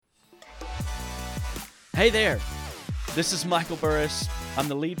Hey there, this is Michael Burris. I'm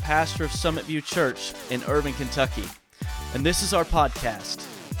the lead pastor of Summit View Church in Irving, Kentucky, and this is our podcast.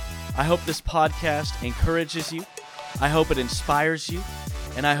 I hope this podcast encourages you, I hope it inspires you,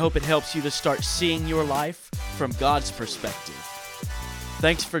 and I hope it helps you to start seeing your life from God's perspective.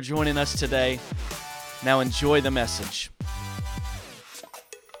 Thanks for joining us today. Now enjoy the message.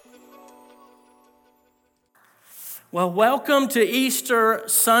 Well, welcome to Easter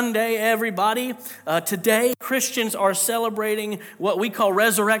Sunday, everybody. Today, Christians are celebrating what we call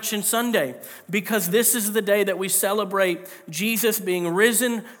Resurrection Sunday because this is the day that we celebrate Jesus being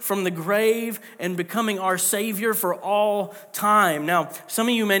risen from the grave and becoming our Savior for all time. Now, some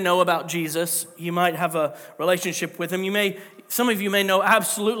of you may know about Jesus. You might have a relationship with him. Some of you may know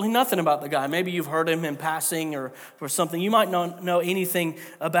absolutely nothing about the guy. Maybe you've heard him in passing or something. You might not know anything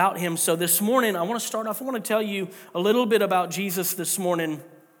about him. So this morning, I want to tell you a little bit about Jesus this morning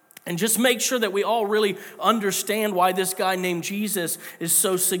and just make sure that we all really understand why this guy named Jesus is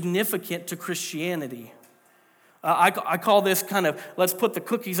so significant to Christianity. I call this kind of, let's put the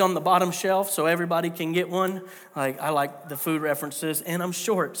cookies on the bottom shelf so everybody can get one. I like the food references, and I'm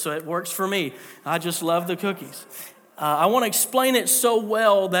short, so it works for me. I just love the cookies. I want to explain it so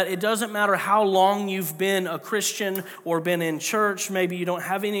well that it doesn't matter how long you've been a Christian or been in church. Maybe you don't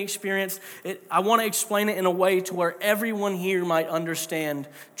have any experience. I want to explain it in a way to where everyone here might understand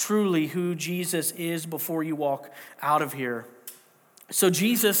truly who Jesus is before you walk out of here. So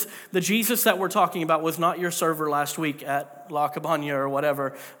the Jesus that we're talking about was not your server last week at La Cabana or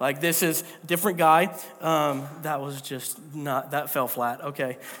whatever. This is a different guy. That fell flat.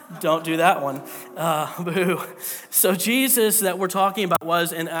 Okay, don't do that one. Boo. So Jesus that we're talking about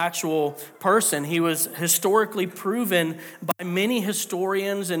was an actual person. He was historically proven by many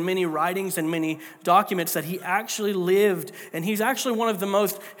historians and many writings and many documents that he actually lived. And he's actually one of the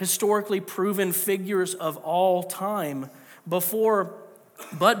most historically proven figures of all time. Before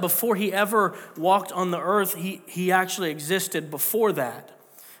he ever walked on the earth, he actually existed before that.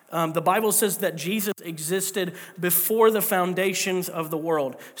 The Bible says that Jesus existed before the foundations of the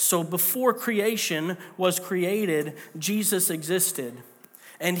world. So before creation was created, Jesus existed,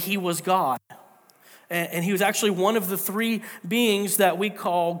 and he was God. And he was actually one of the three beings that we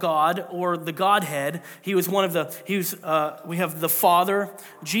call God or the Godhead. We have the Father,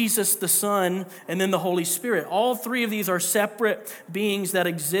 Jesus the Son, and then the Holy Spirit. All three of these are separate beings that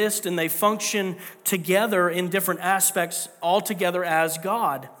exist and they function together in different aspects, all together as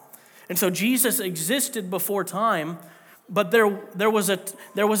God. And so Jesus existed before time. But there was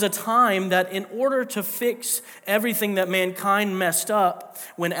a time that in order to fix everything that mankind messed up,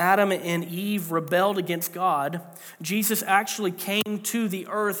 when Adam and Eve rebelled against God, Jesus actually came to the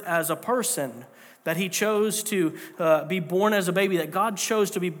earth as a person, that he chose to be born as a baby, that God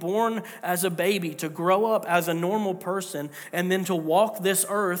chose to be born as a baby, to grow up as a normal person, and then to walk this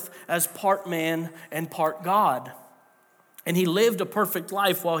earth as part man and part God. And he lived a perfect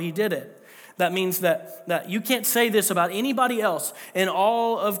life while he did it. That means that you can't say this about anybody else in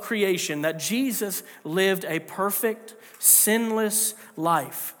all of creation, that Jesus lived a perfect, sinless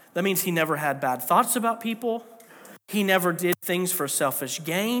life. That means he never had bad thoughts about people. He never did things for selfish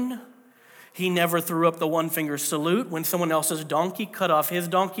gain. He never threw up the one-finger salute when someone else's donkey cut off his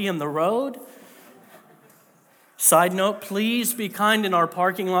donkey in the road. Side note, please be kind in our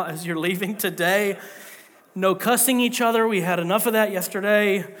parking lot as you're leaving today. No cussing each other. We had enough of that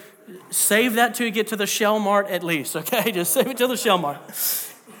yesterday. Save that till you get to the Shell Mart at least, okay? Just save it till the Shell Mart.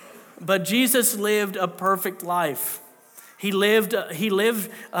 But Jesus lived a perfect life. He lived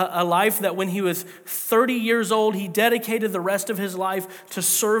a life that when he was 30 years old, he dedicated the rest of his life to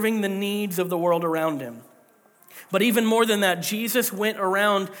serving the needs of the world around him. But even more than that, Jesus went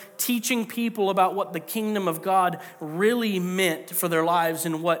around teaching people about what the kingdom of God really meant for their lives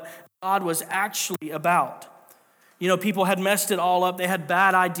and what God was actually about. You know, people had messed it all up. They had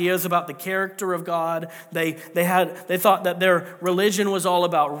bad ideas about the character of God. They thought that their religion was all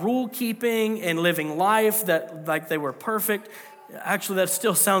about rule keeping and living life, that like they were perfect. Actually, that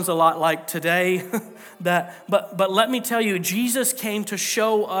still sounds a lot like today. But let me tell you, Jesus came to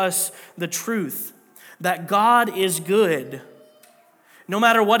show us the truth, that God is good. No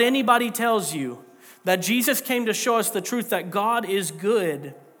matter what anybody tells you, that Jesus came to show us the truth that God is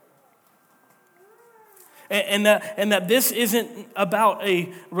good. And that this isn't about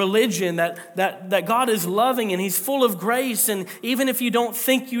a religion, that God is loving and he's full of grace, and even if you don't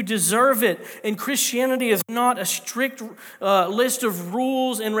think you deserve it. And Christianity is not a strict list of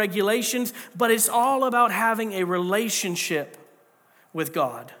rules and regulations, but it's all about having a relationship with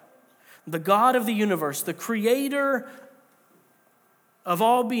God. The God of the universe, the creator of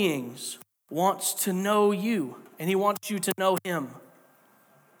all beings, wants to know you, and he wants you to know him.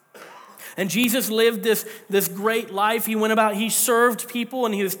 And Jesus lived this great life. He went about, he served people,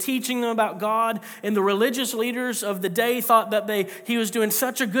 and he was teaching them about God. And the religious leaders of the day thought that he was doing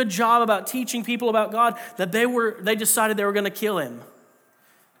such a good job about teaching people about God that they decided they were going to kill him.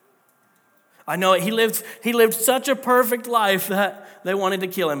 I know it. He lived such a perfect life that they wanted to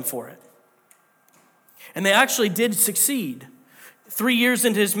kill him for it. And they actually did succeed. 3 years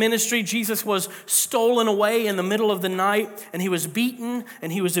into his ministry, Jesus was stolen away in the middle of the night, and he was beaten,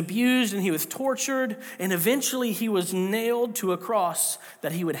 and he was abused, and he was tortured, and eventually he was nailed to a cross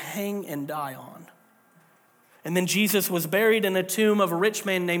that he would hang and die on. And then Jesus was buried in a tomb of a rich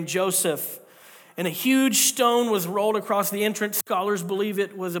man named Joseph, and a huge stone was rolled across the entrance. Scholars believe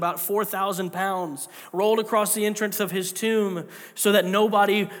it was about 4,000 pounds, rolled across the entrance of his tomb so that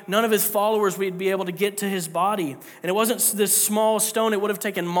none of his followers would be able to get to his body. And it wasn't this small stone. It would have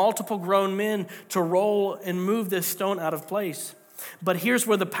taken multiple grown men to roll and move this stone out of place. But here's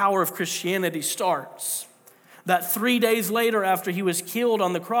where the power of Christianity starts. That 3 days later, after he was killed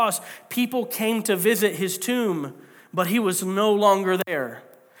on the cross, people came to visit his tomb, but he was no longer there.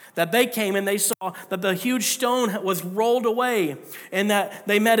 That they came and they saw that the huge stone was rolled away, and that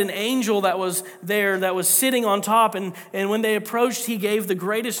they met an angel that was there that was sitting on top. And when they approached, he gave the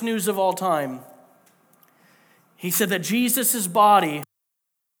greatest news of all time. He said that Jesus' body was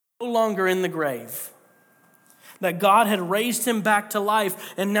no longer in the grave. That God had raised him back to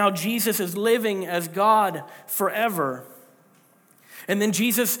life, and now Jesus is living as God forever. And then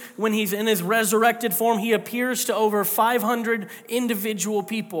Jesus, when he's in his resurrected form, he appears to over 500 individual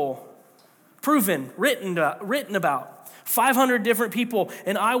people. Proven, written about. 500 different people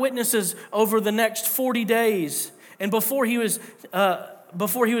and eyewitnesses over the next 40 days. And before he was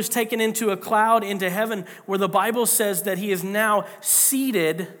taken into a cloud into heaven, where the Bible says that he is now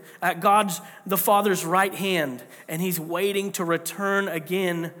seated at the Father's right hand, and he's waiting to return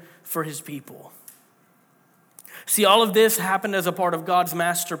again for his people. See, all of this happened as a part of God's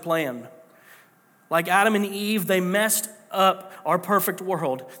master plan. Like Adam and Eve, they messed up our perfect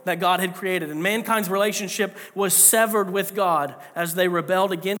world that God had created. And mankind's relationship was severed with God as they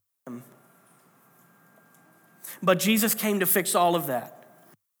rebelled against him. But Jesus came to fix all of that.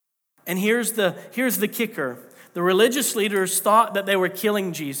 And here's the kicker. The religious leaders thought that they were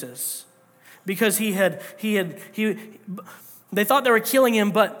killing Jesus because they thought they were killing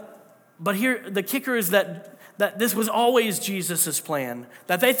him, but here the kicker is that this was always Jesus' plan,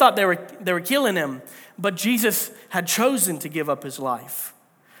 that they thought they were killing him, but Jesus had chosen to give up his life,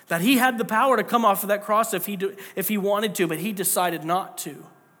 that he had the power to come off of that cross if he wanted to, but he decided not to.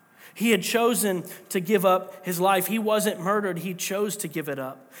 He had chosen to give up his life. He wasn't murdered. He chose to give it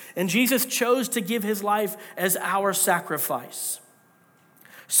up. And Jesus chose to give his life as our sacrifice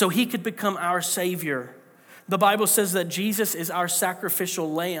so he could become our Savior. The Bible says that Jesus is our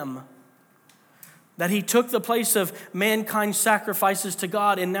sacrificial lamb, that he took the place of mankind's sacrifices to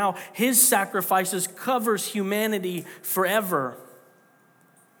God, and now his sacrifices covers humanity forever.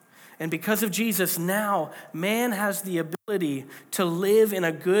 And because of Jesus, now man has the ability to live in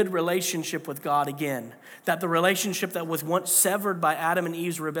a good relationship with God again. That the relationship that was once severed by Adam and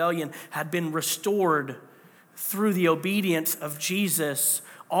Eve's rebellion had been restored through the obedience of Jesus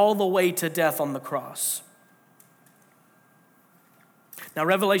all the way to death on the cross. Now,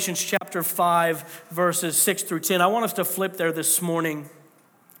 Revelation chapter 5, verses 6 through 10. I want us to flip there this morning.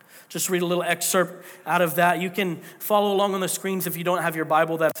 Just read a little excerpt out of that. You can follow along on the screens if you don't have your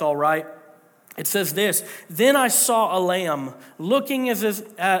Bible, that's all right. It says this: "Then I saw a lamb looking as if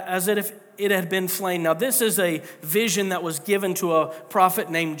it had been slain." Now, this is a vision that was given to a prophet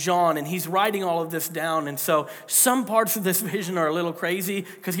named John, and he's writing all of this down. And so some parts of this vision are a little crazy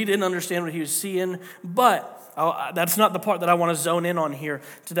because he didn't understand what he was seeing, but that's not the part that I want to zone in on here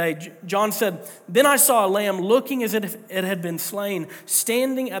today. John said, "Then I saw a lamb looking as if it had been slain,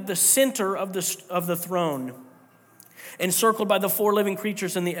 standing at the center of the throne, encircled by the 4 living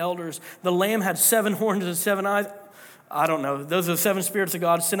creatures and the elders. The lamb had 7 horns and 7 eyes." I don't know. Those are the 7 spirits of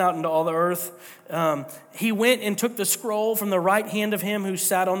God sent out into all the earth. He went and took the scroll from the right hand of him who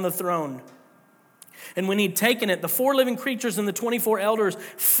sat on the throne. And when he'd taken it, the 4 living creatures and the 24 elders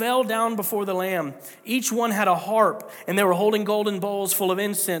fell down before the Lamb. Each one had a harp, and they were holding golden bowls full of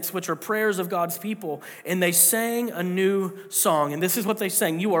incense, which are prayers of God's people. And they sang a new song. And this is what they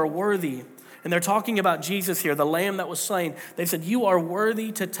sang: "You are worthy." And they're talking about Jesus here, the Lamb that was slain. They said, "You are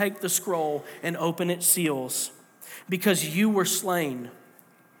worthy to take the scroll and open its seals, because you were slain.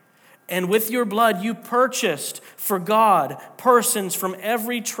 And with your blood, you purchased for God persons from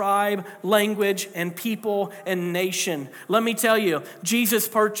every tribe, language, and people and nation. Let me tell you, Jesus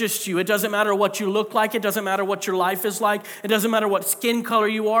purchased you. It doesn't matter what you look like. It doesn't matter what your life is like. It doesn't matter what skin color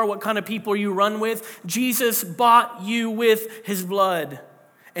you are, what kind of people you run with. Jesus bought you with his blood.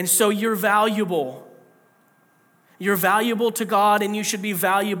 And so you're valuable. You're valuable to God, and you should be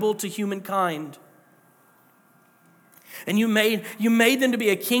valuable to humankind. And you made them to be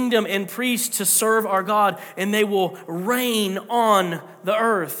a kingdom and priests to serve our God, and they will reign on the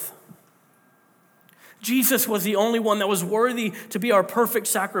earth. Jesus was the only one that was worthy to be our perfect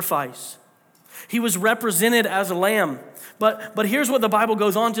sacrifice. He was represented as a lamb. But here's what the Bible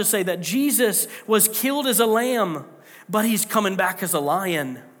goes on to say, that Jesus was killed as a lamb, but he's coming back as a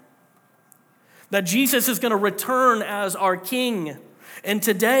lion. That Jesus is going to return as our king. And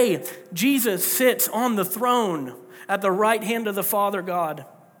today, Jesus sits on the throne at the right hand of the Father God.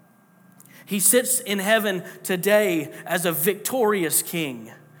 He sits in heaven today as a victorious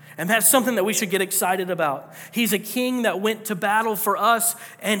king. And that's something that we should get excited about. He's a king that went to battle for us,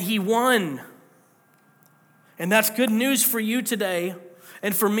 and he won. And that's good news for you today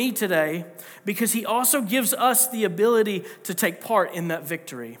and for me today, because he also gives us the ability to take part in that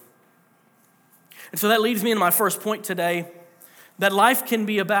victory. And so that leads me into my first point today, that life can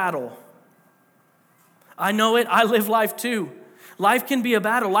be a battle. I know it. I live life too. Life can be a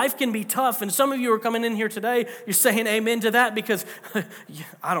battle. Life can be tough. And some of you are coming in here today, you're saying amen to that because,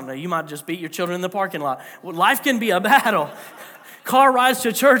 I don't know, you might just beat your children in the parking lot. Well, life can be a battle. Car rides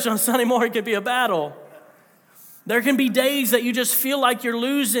to church on Sunday morning can be a battle. There can be days that you just feel like you're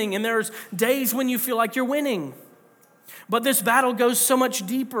losing, and there's days when you feel like you're winning. But this battle goes so much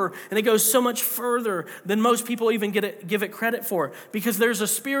deeper, and it goes so much further than most people even give it credit for, because there's a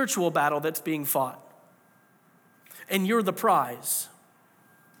spiritual battle that's being fought. And you're the prize.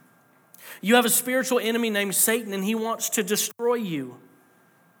 You have a spiritual enemy named Satan, and he wants to destroy you.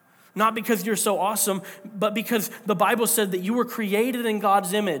 Not because you're so awesome, but because the Bible said that you were created in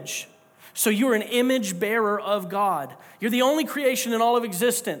God's image. So you're an image bearer of God. You're the only creation in all of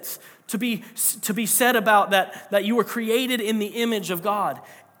existence to be said about that you were created in the image of God.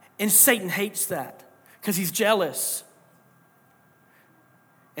 And Satan hates that because he's jealous.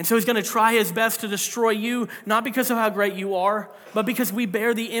 And so he's going to try his best to destroy you, not because of how great you are, but because we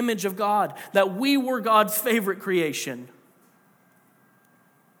bear the image of God, that we were God's favorite creation.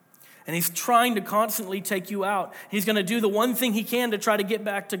 And he's trying to constantly take you out. He's going to do the one thing he can to try to get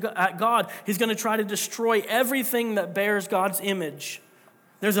back at God. He's going to try to destroy everything that bears God's image.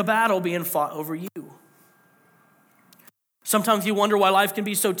 There's a battle being fought over you. Sometimes you wonder why life can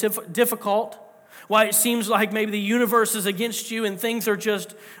be so difficult. Why it seems like maybe the universe is against you and things are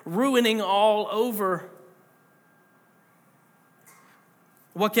just ruining all over.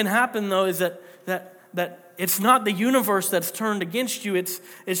 What can happen, though, is that it's not the universe that's turned against you.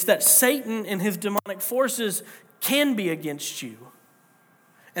 It's that Satan and his demonic forces can be against you.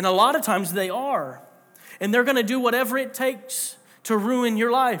 And a lot of times they are. And they're going to do whatever it takes to ruin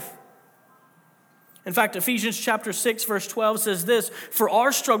your life. In fact, Ephesians chapter 6, verse 12 says this, "For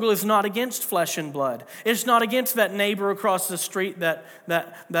our struggle is not against flesh and blood." It's not against that neighbor across the street that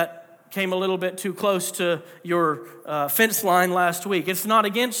came a little bit too close to your fence line last week. It's not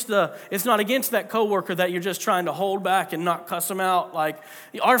against that coworker that you're just trying to hold back and not cuss them out. Like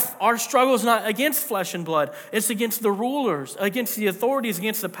our struggle is not against flesh and blood. It's against the rulers, against the authorities,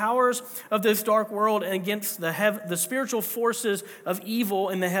 against the powers of this dark world, and against the spiritual forces of evil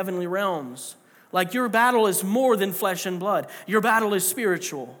in the heavenly realms. Like your battle is more than flesh and blood. Your battle is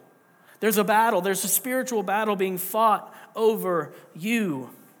spiritual. There's a battle. There's a spiritual battle being fought over you.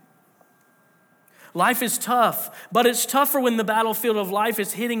 Life is tough, but it's tougher when the battlefield of life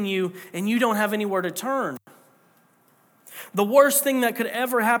is hitting you and you don't have anywhere to turn. The worst thing that could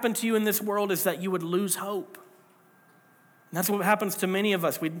ever happen to you in this world is that you would lose hope. And that's what happens to many of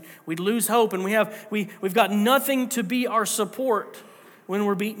us. We'd lose hope, and we've got nothing to be our support when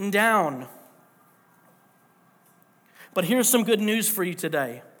we're beaten down. But here's some good news for you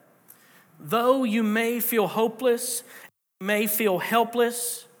today. Though you may feel hopeless, may feel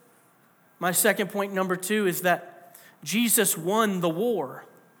helpless, my second point, number 2, is that Jesus won the war.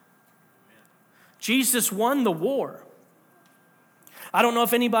 Jesus won the war. I don't know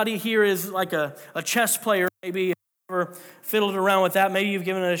if anybody here is like a chess player, maybe you've ever fiddled around with that. Maybe you've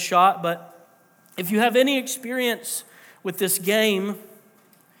given it a shot. But if you have any experience with this game,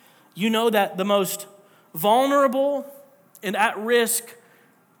 you know that the most vulnerable and at-risk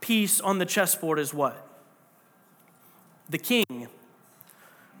piece on the chessboard is what? The king.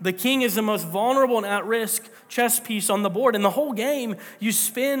 The king is the most vulnerable and at-risk chess piece on the board. And the whole game, you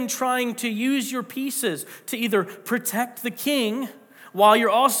spend trying to use your pieces to either protect the king while you're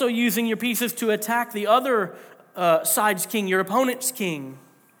also using your pieces to attack the other side's king, your opponent's king.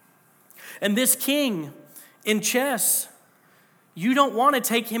 And this king in chess, you don't want to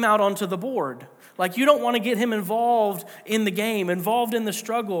take him out onto the board. Like, you don't want to get him involved in the game, involved in the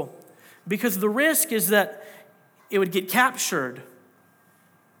struggle, because the risk is that it would get captured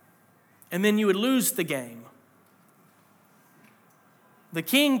and then you would lose the game. The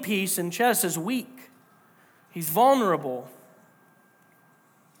king piece in chess is weak. He's vulnerable.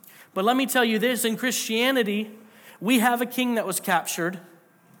 But let me tell you this, in Christianity, we have a king that was captured,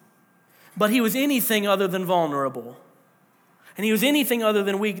 but he was anything other than vulnerable. And he was anything other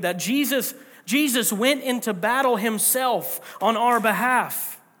than weak. That Jesus went into battle himself on our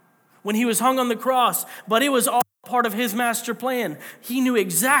behalf when he was hung on the cross, but it was all part of his master plan. He knew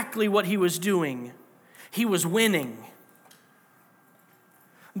exactly what he was doing. He was winning.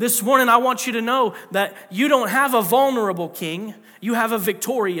 This morning, I want you to know that you don't have a vulnerable king. You have a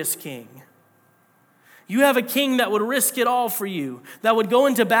victorious king. You have a king that would risk it all for you, that would go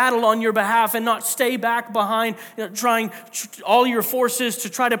into battle on your behalf and not stay back behind, trying all your forces to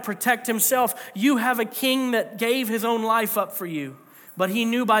try to protect himself. You have a king that gave his own life up for you. But he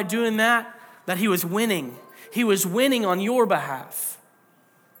knew by doing that he was winning. He was winning on your behalf.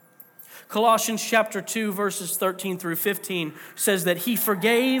 Colossians chapter 2, verses 13 through 15 says that he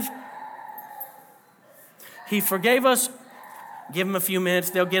forgave us. Give him a few minutes.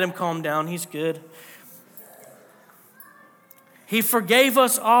 They'll get him calmed down. He's good. He forgave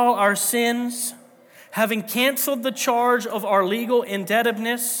us all our sins, having canceled the charge of our legal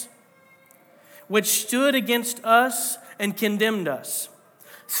indebtedness, which stood against us and condemned us.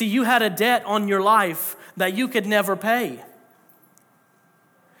 See, you had a debt on your life that you could never pay.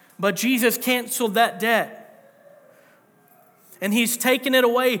 But Jesus canceled that debt. And he's taken it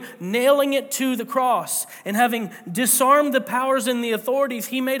away, nailing it to the cross. And having disarmed the powers and the authorities,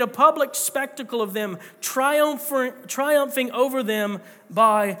 he made a public spectacle of them, triumphing over them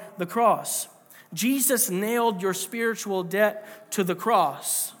by the cross. Jesus nailed your spiritual debt to the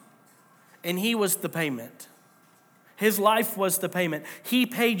cross, and he was the payment. His life was the payment. He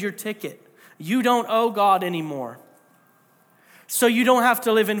paid your ticket. You don't owe God anymore. So you don't have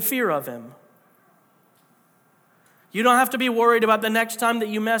to live in fear of him. You don't have to be worried about the next time that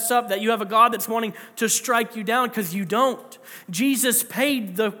you mess up, that you have a God that's wanting to strike you down, because you don't. Jesus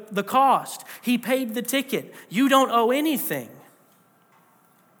paid the cost. He paid the ticket. You don't owe anything.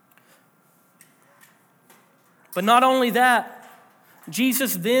 But not only that,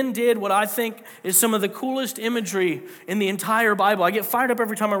 Jesus then did what I think is some of the coolest imagery in the entire Bible. I get fired up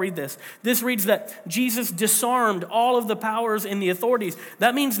every time I read this. This reads that Jesus disarmed all of the powers and the authorities.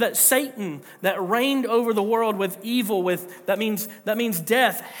 That means that Satan, that reigned over the world with evil, that means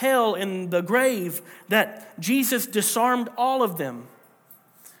death, hell, and the grave, that Jesus disarmed all of them.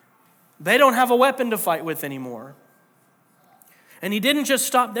 They don't have a weapon to fight with anymore. And he didn't just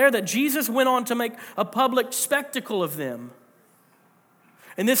stop there, that Jesus went on to make a public spectacle of them.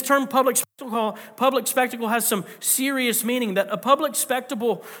 And this term public spectacle has some serious meaning, that a public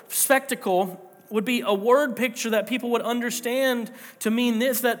spectacle would be a word picture that people would understand to mean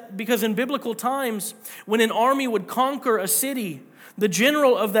this, that because in biblical times, when an army would conquer a city, the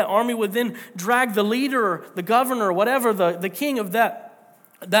general of that army would then drag the leader, the governor, whatever, the king of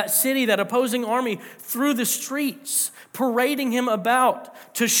that city, that opposing army, through the streets, parading him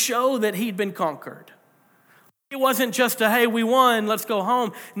about to show that he'd been conquered. It wasn't just a, hey, we won, let's go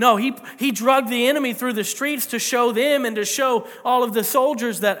home. No, he dragged the enemy through the streets to show them and to show all of the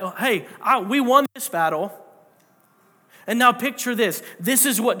soldiers that, hey, we won this battle. And now picture this. This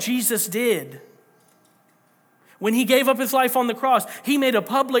is what Jesus did. When he gave up his life on the cross, he made a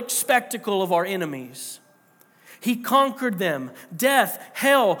public spectacle of our enemies. He conquered them. Death,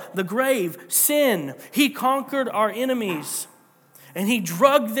 hell, the grave, sin. He conquered our enemies. And he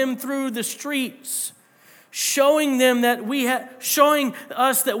dragged them through the streets, showing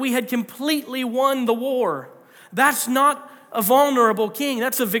us that we had completely won the war. That's not a vulnerable king.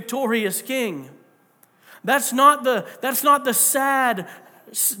 That's a victorious king. That's not the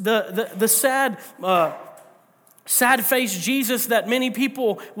sad-faced Jesus that many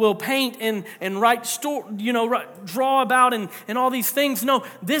people will paint and draw about and all these things. No,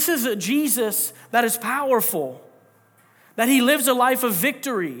 this is a Jesus that is powerful, that he lives a life of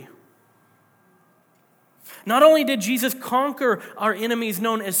victory. Not only did Jesus conquer our enemies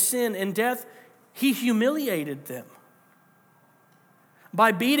known as sin and death, he humiliated them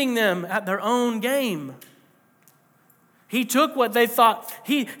by beating them at their own game. He took what they thought,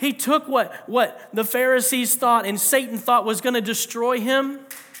 he took what the Pharisees thought and Satan thought was going to destroy him,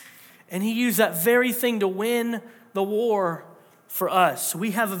 and he used that very thing to win the war for us.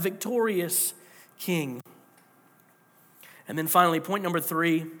 We have a victorious king. And then finally, point number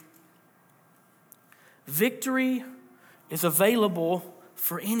 3, victory is available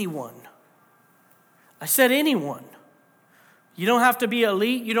for anyone. I said anyone. You don't have to be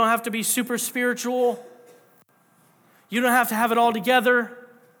elite. You don't have to be super spiritual. You don't have to have it all together.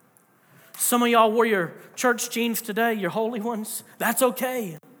 Some of y'all wore your church jeans today, your holy ones. That's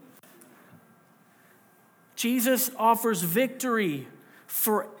okay. Jesus offers victory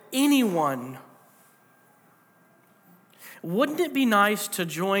for anyone. Wouldn't it be nice to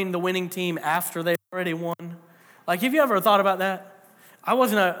join the winning team after they've already won? Like, have you ever thought about that? I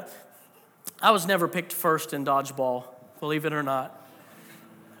was never picked first in dodgeball, believe it or not.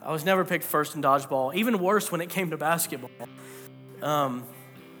 I was never picked first in dodgeball. Even worse when it came to basketball. But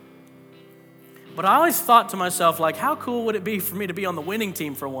I always thought to myself, like, how cool would it be for me to be on the winning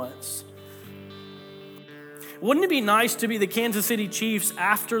team for once? Wouldn't it be nice to be the Kansas City Chiefs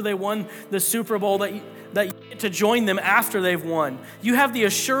after they won the Super Bowl, that you get to join them after they've won? You have the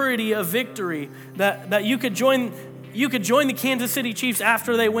assurity of victory that you could join the Kansas City Chiefs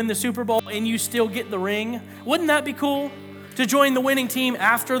after they win the Super Bowl and you still get the ring. Wouldn't that be cool? To join the winning team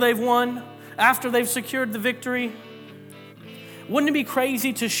after they've won, after they've secured the victory? Wouldn't it be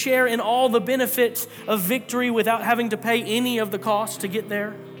crazy to share in all the benefits of victory without having to pay any of the cost to get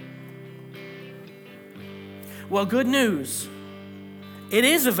there? Well, good news. It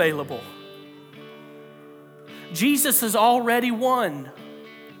is available. Jesus has already won.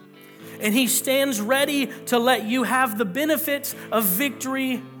 And he stands ready to let you have the benefits of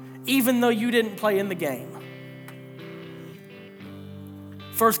victory even though you didn't play in the game.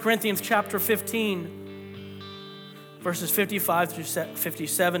 1 Corinthians chapter 15, verses 55 through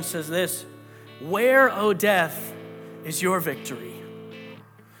 57 says this: "Where, O death, is your victory?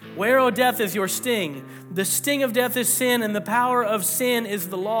 Where, O death, is your sting? The sting of death is sin, and the power of sin is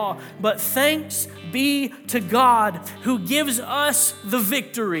the law. But thanks be to God who gives us the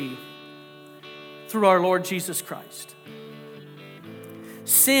victory through our Lord Jesus Christ."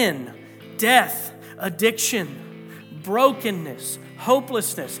 Sin, death, addiction, brokenness,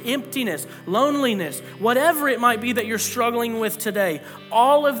 hopelessness, emptiness, loneliness, whatever it might be that you're struggling with today,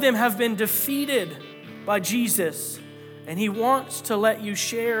 all of them have been defeated by Jesus, and he wants to let you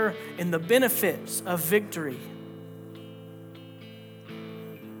share in the benefits of victory.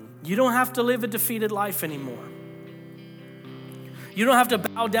 You don't have to live a defeated life anymore. You don't have to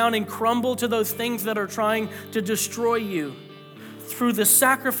bow down and crumble to those things that are trying to destroy you. Through the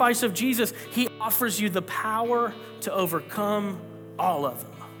sacrifice of Jesus, he offers you the power to overcome all of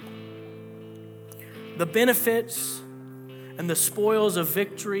them. The benefits and the spoils of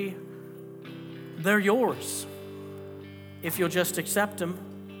victory, they're yours if you'll just accept them.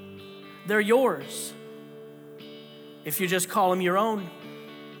 They're yours if you just call them your own.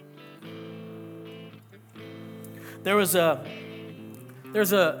 There's an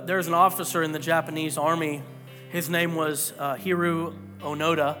officer in the Japanese army. His name was Hiroo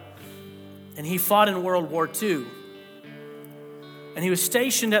Onoda, and he fought in World War II. And he was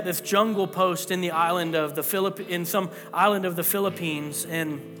stationed at this jungle post in the island of in some island of the Philippines.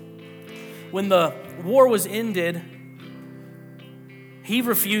 And when the war was ended, he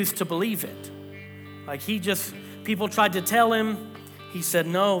refused to believe it. Like people tried to tell him. He said,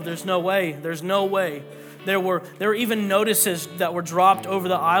 "No, there's no way. There's no way." There were even notices that were dropped over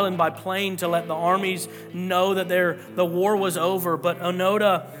the island by plane to let the armies know that the war was over. But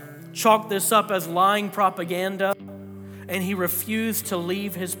Onoda chalked this up as lying propaganda, and he refused to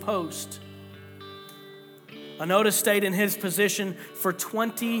leave his post. Onoda stayed in his position for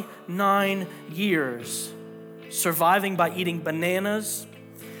 29 years, surviving by eating bananas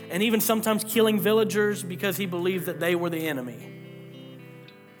and even sometimes killing villagers because he believed that they were the enemy.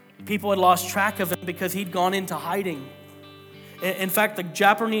 People had lost track of him because he'd gone into hiding. In fact, the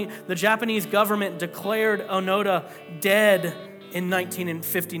Japanese government declared Onoda dead in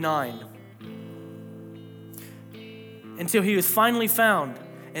 1959. Until he was finally found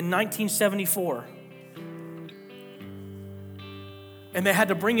in 1974. And they had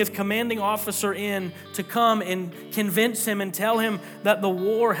to bring his commanding officer in to come and convince him and tell him that the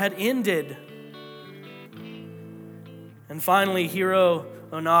war had ended. And finally, Hiroo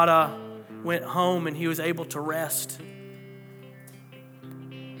Onoda went home and he was able to rest.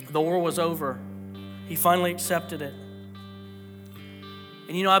 The war was over. He finally accepted it.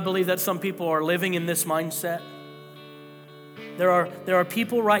 And I believe that some people are living in this mindset. There are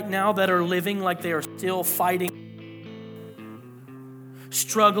people right now that are living like they are still fighting.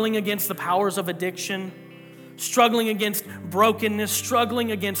 struggling against the powers of addiction, struggling against brokenness,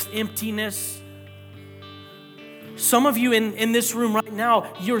 struggling against emptiness. Some of you in this room right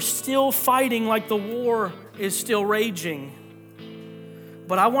now, you're still fighting like the war is still raging.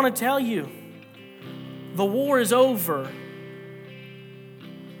 But I want to tell you, the war is over.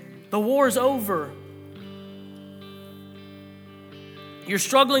 The war is over. You're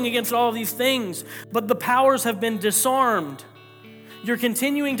struggling against all of these things, but the powers have been disarmed. You're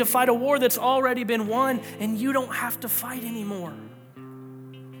continuing to fight a war that's already been won, and you don't have to fight anymore.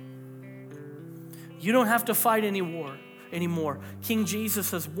 You don't have to fight anymore. King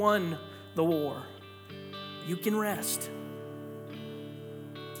Jesus has won the war. You can rest.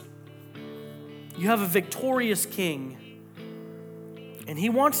 You have a victorious King, and He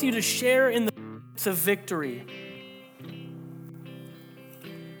wants you to share in the fruits of victory.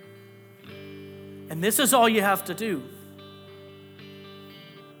 And this is all you have to do.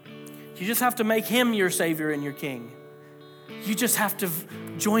 You just have to make Him your Savior and your King. You just have to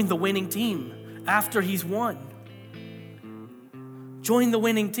join the winning team after He's won. Join the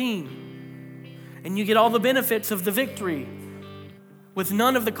winning team. And you get all the benefits of the victory with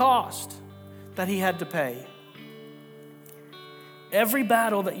none of the cost that He had to pay. Every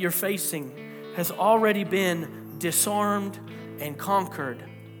battle that you're facing has already been disarmed and conquered.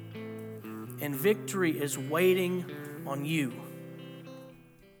 And victory is waiting on you.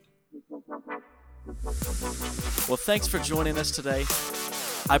 Well, thanks for joining us today.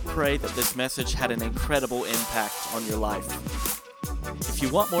 I pray that this message had an incredible impact on your life. If you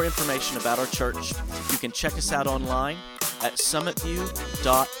want more information about our church, you can check us out online at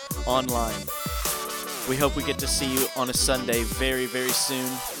summitview.online. We hope we get to see you on a Sunday very, very soon.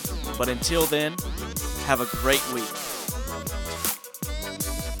 But until then, have a great week.